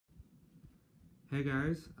Hey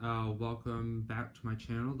guys, welcome back to my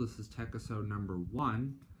channel. This is Techisode number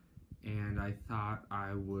 1, and I thought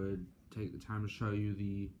I would take the time to show you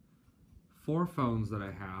the 4 phones that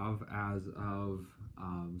I have as of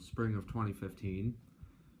spring of 2015.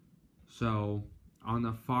 So on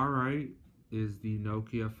the far right is the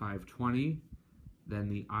Nokia 520, then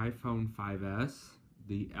the iPhone 5S,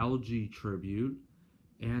 the LG Tribute,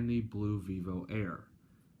 and the Blue Vivo Air.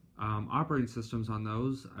 Operating systems on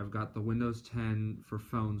those, I've got the Windows 10 for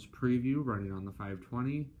Phones Preview running on the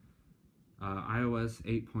 520, iOS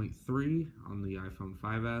 8.3 on the iPhone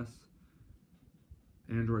 5S,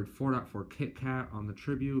 Android 4.4 KitKat on the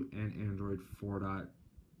Tribute, and Android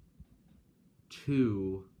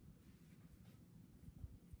 4.2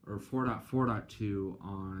 or 4.4.2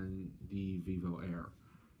 on the Vivo Air.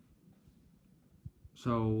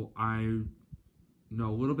 So I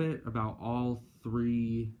know a little bit about all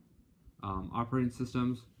 3 operating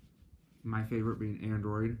systems, my favorite being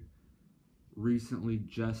Android. Recently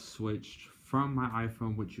just switched from my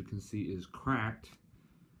iPhone, which you can see is cracked,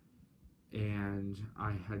 and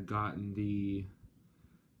I had gotten the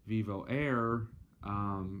Vivo Air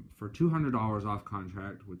for $200 off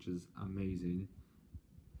contract, which is amazing.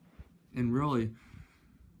 And really,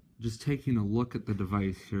 just taking a look at the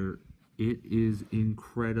device here, it is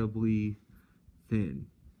incredibly thin.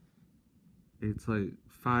 It's like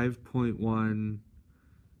 5.1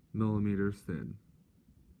 millimeters thin,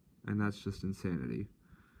 and that's just insanity.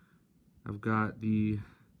 I've got the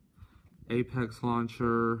Apex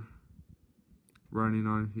launcher running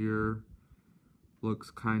on here.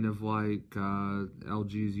 Looks kind of like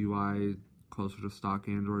LG's UI, closer to stock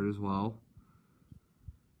Android as well.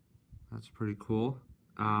 That's pretty cool.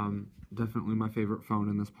 Definitely my favorite phone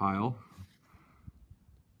in this pile.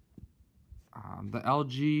 The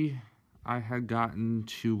LG, I had gotten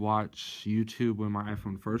to watch YouTube when my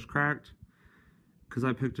iPhone first cracked, because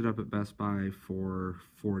I picked it up at Best Buy for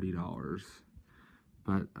 $40.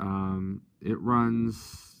 But it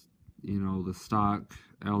runs, the stock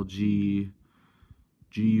LG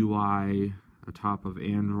GUI atop of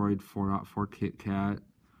Android 4.4 KitKat.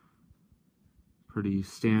 Pretty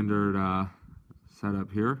standard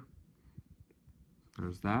setup here.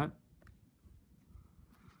 There's that.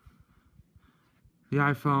 The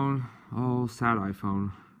iPhone, oh, sad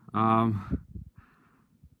iPhone. I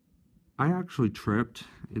actually tripped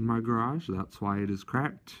in my garage, that's why it is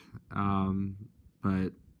cracked.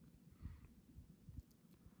 But,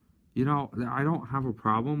 I don't have a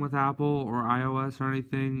problem with Apple or iOS or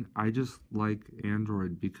anything. I just like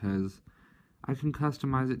Android because I can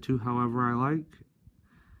customize it to however I like,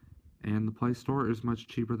 and the Play Store is much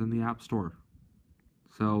cheaper than the App Store.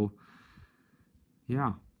 So,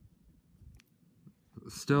 yeah.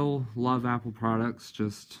 Still love Apple products,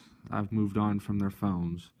 just I've moved on from their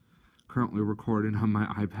phones. Currently recording on my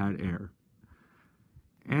iPad Air.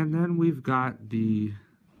 And then we've got the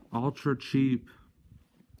ultra cheap,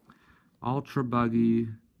 ultra buggy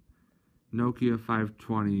Nokia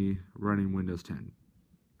 520 running Windows 10.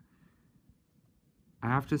 I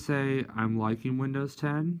have to say I'm liking Windows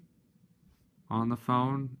 10 on the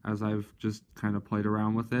phone as I've just kind of played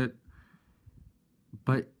around with it.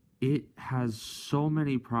 But it has so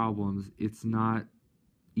many problems, it's not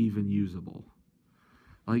even usable.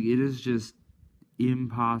 Like, it is just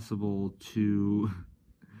impossible to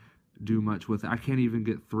do much with it. I can't even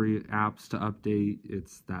get 3 apps to update.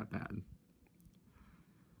 It's that bad.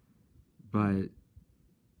 But,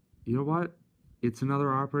 you know what? It's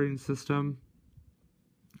another operating system.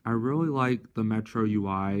 I really like the Metro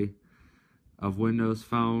UI of Windows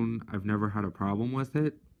Phone. I've never had a problem with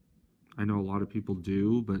it. I know a lot of people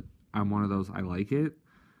do, but I'm one of those, I like it.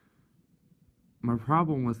 My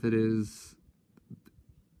problem with it is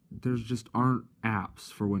there's just aren't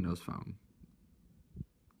apps for Windows Phone.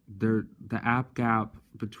 The app gap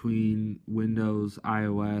between Windows,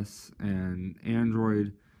 iOS, and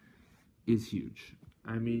Android is huge.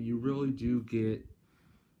 I mean, you really do get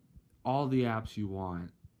all the apps you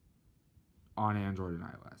want on Android and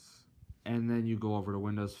iOS. And then you go over to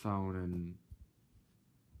Windows Phone and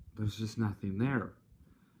there's just nothing there.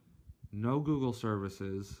 No Google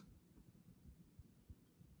services,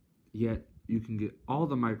 yet you can get all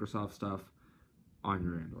the Microsoft stuff on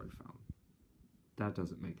your Android phone. That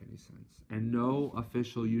doesn't make any sense. And no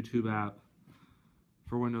official YouTube app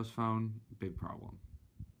for Windows Phone, big problem.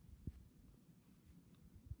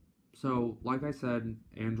 So, like I said,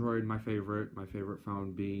 Android, my favorite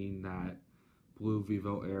phone being that Blue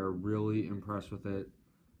Vivo Air, really impressed with it.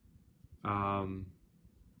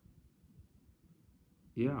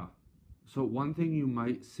 Yeah. So one thing you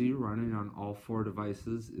might see running on all 4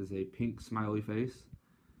 devices is a pink smiley face.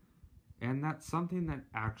 And that's something that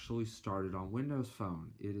actually started on Windows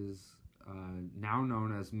Phone. It is now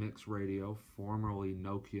known as MixRadio, formerly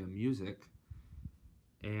Nokia Music.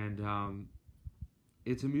 And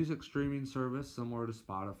it's a music streaming service similar to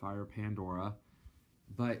Spotify or Pandora.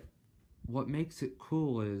 But what makes it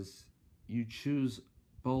cool is you choose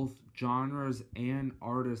both genres and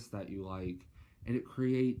artists that you like, and it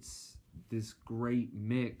creates this great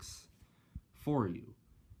mix for you.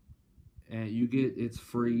 And it's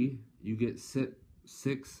free. You get 6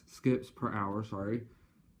 skips per hour,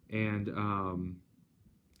 and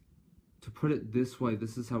to put it this way,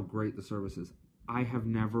 this is how great the service is. I have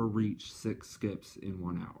never reached 6 skips in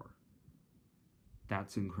 1 hour.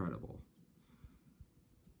 That's incredible.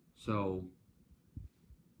 So,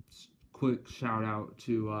 quick shout out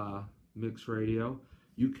to MixRadio.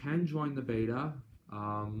 You can join the beta.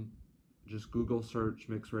 Just Google search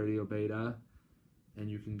MixRadio beta, and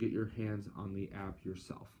you can get your hands on the app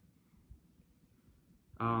yourself.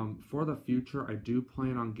 For the future, I do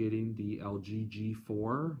plan on getting the LG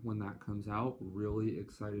G4 when that comes out. Really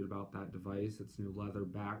excited about that device. Its new leather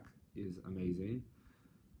back is amazing.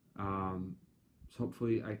 So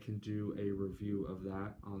hopefully I can do a review of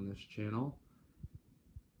that on this channel.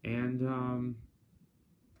 And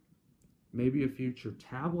maybe a future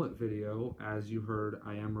tablet video. As you heard,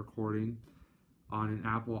 I am recording on an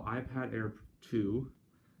Apple iPad Air 2.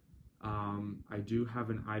 I do have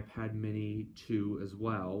an iPad Mini 2 as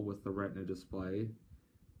well with the Retina display.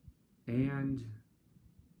 And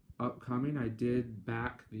upcoming, I did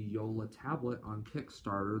back the Yola tablet on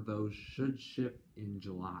Kickstarter. Those should ship in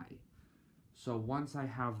July. So once I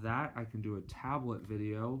have that, I can do a tablet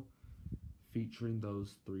video featuring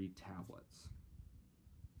those 3 tablets.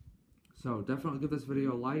 So definitely give this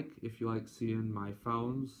video a like if you like seeing my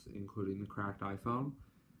phones, including the cracked iPhone.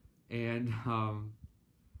 And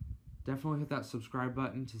definitely hit that subscribe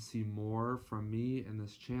button to see more from me and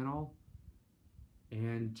this channel,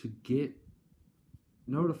 and to get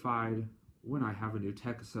notified when I have a new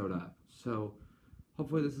Techisode up. So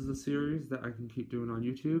hopefully this is a series that I can keep doing on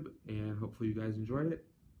YouTube, and hopefully you guys enjoyed it.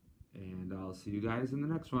 And I'll see you guys in the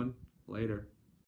next one. Later.